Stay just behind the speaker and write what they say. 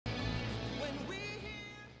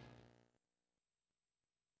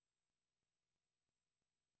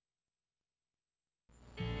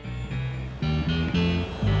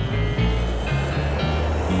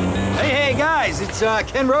guys,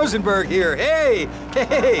 it's Ken Rosenberg here. Hey,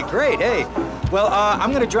 hey, great, hey. Well,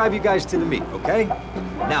 I'm gonna drive you guys to the meet, okay?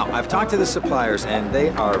 Now, I've talked to the suppliers, and they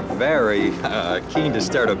are very keen to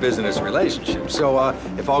start a business relationship. So,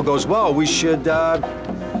 if all goes well, we should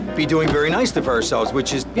be doing very nicely for ourselves,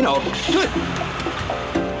 which is, you know, good.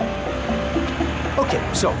 Okay,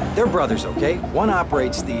 so they're brothers, okay? One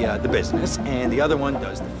operates the business, and the other one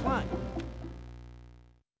does the flying.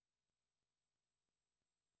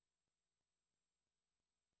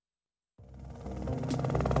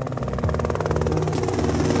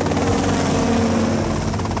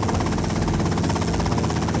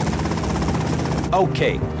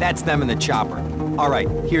 Okay, that's them in the chopper. All right,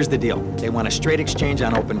 here's the deal. They want a straight exchange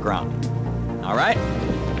on open ground. All right?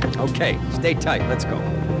 Okay, stay tight. Let's go.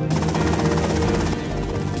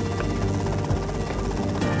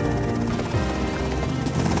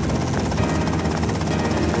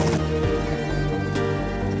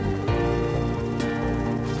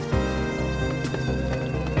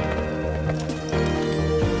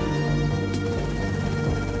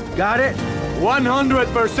 Got it?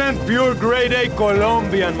 100% pure grade A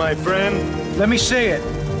Colombian, my friend. Let me see it.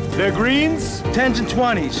 The greens? 10s and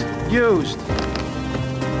 20s. Used.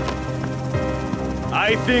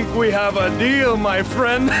 I think we have a deal, my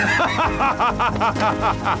friend.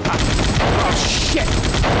 Oh, shit!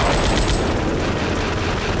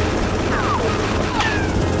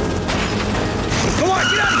 Come on,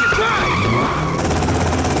 get out of here! Drive!